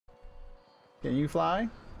Can you fly?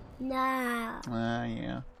 No.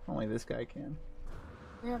 Yeah. Only this guy can.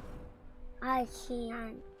 Yep. I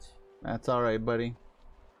can't. That's alright, buddy.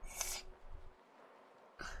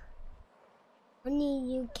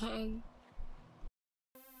 Only you can.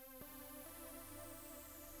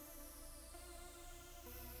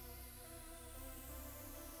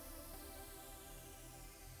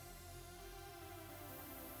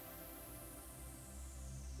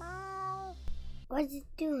 What's it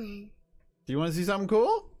doing? Do you want to see something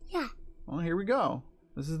cool? Yeah. Well, here we go.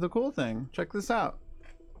 This is the cool thing. Check this out.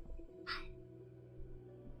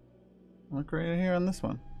 Look right here on this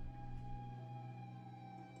one.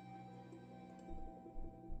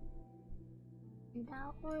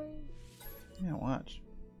 That one. Yeah, watch.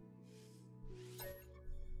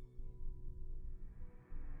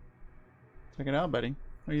 Check it out, buddy.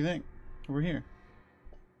 What do you think? Over here.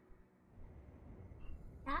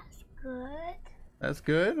 That's good. That's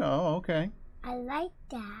good? Oh, okay. I like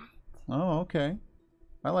that. Oh, okay.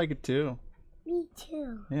 I like it too. Me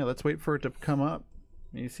too. Yeah, let's wait for it to come up.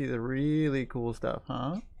 You see the really cool stuff,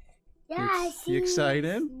 huh? Yeah, I see. You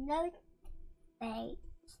excited? Snowflakes.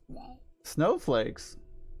 Snowflakes?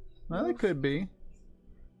 Well, it could be.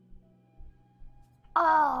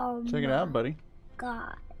 Oh, Check it out, buddy.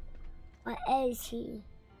 God. What is he?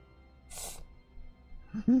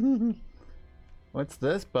 What's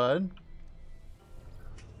this, bud?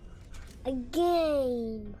 A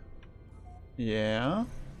game. Yeah?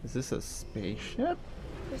 Is this a spaceship?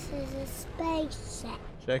 This is a spaceship.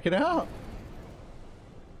 Check it out.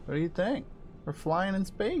 What do you think? We're flying in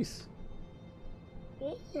space.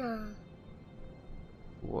 Yeah.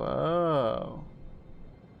 Whoa.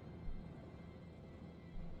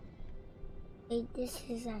 Wait, this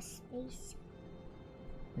is a spaceship.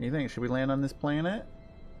 What do you think? Should we land on this planet?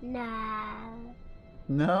 No.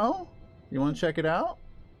 No? You want to check it out?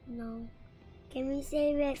 No. Can we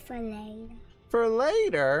save it for later? For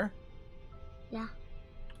later? Yeah.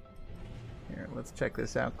 Here, let's check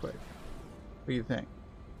this out quick. What do you think?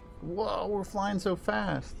 Whoa, we're flying so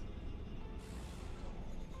fast.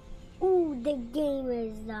 Ooh, the game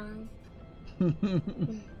is done. What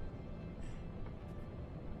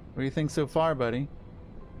do you think so far, buddy?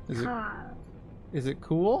 Car. Is it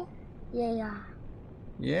cool? Yeah.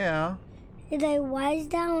 Yeah. Is it wise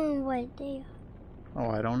down right there? Oh,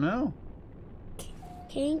 I don't know.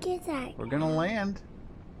 Can you get that? We're gonna land.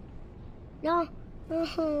 No.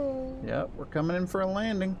 No. Yep, we're coming in for a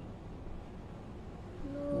landing.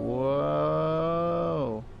 No.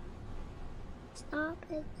 Whoa. Stop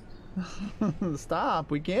it. Stop,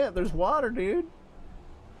 we can't. There's water, dude.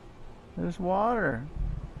 There's water.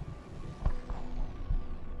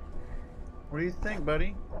 What do you think,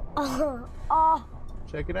 buddy? Oh.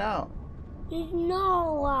 Check it out. There's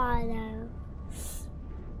no water.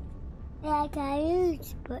 Like I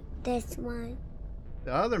used to put this one.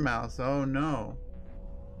 The other mouse. Oh no.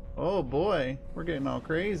 Oh boy, we're getting all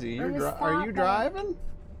crazy. Are you driving?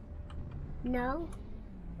 No.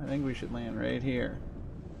 I think we should land right here.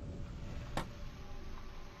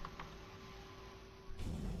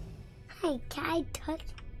 Hey, can I touch?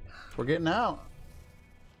 We're getting out.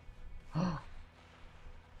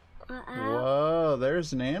 Whoa,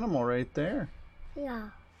 there's an animal right there. Yeah.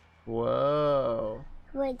 Whoa.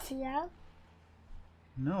 Wait here.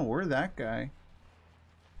 No, we're that guy.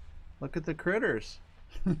 Look at the critters.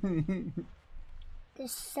 They're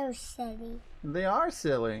so silly. They are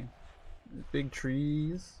silly. Big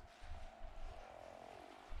trees.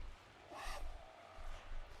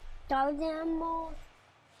 Those animals.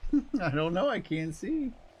 I don't know, I can't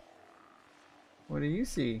see. What do you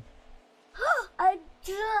see? A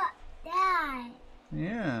truck. Dad.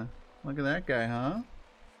 Yeah, look at that guy, huh?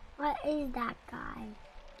 What is that guy?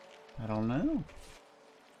 I don't know.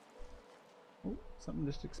 Oh, something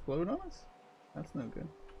just exploded on us? That's no good.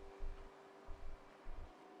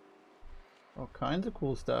 All kinds of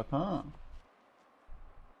cool stuff, huh?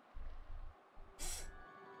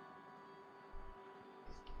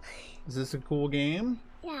 Is this a cool game?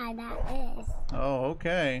 Yeah, that is. Oh,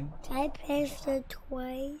 okay. Can I play with the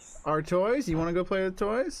toys? Our toys? You want to go play with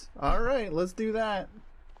toys? All right, let's do that.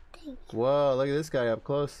 Thank you. Whoa, look at this guy up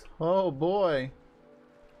close. Oh, boy.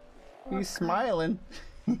 He's smiling.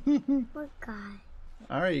 What guy?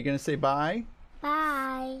 All right, you going to say bye?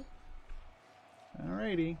 Bye. All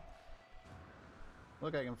righty.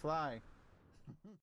 Look, I can fly.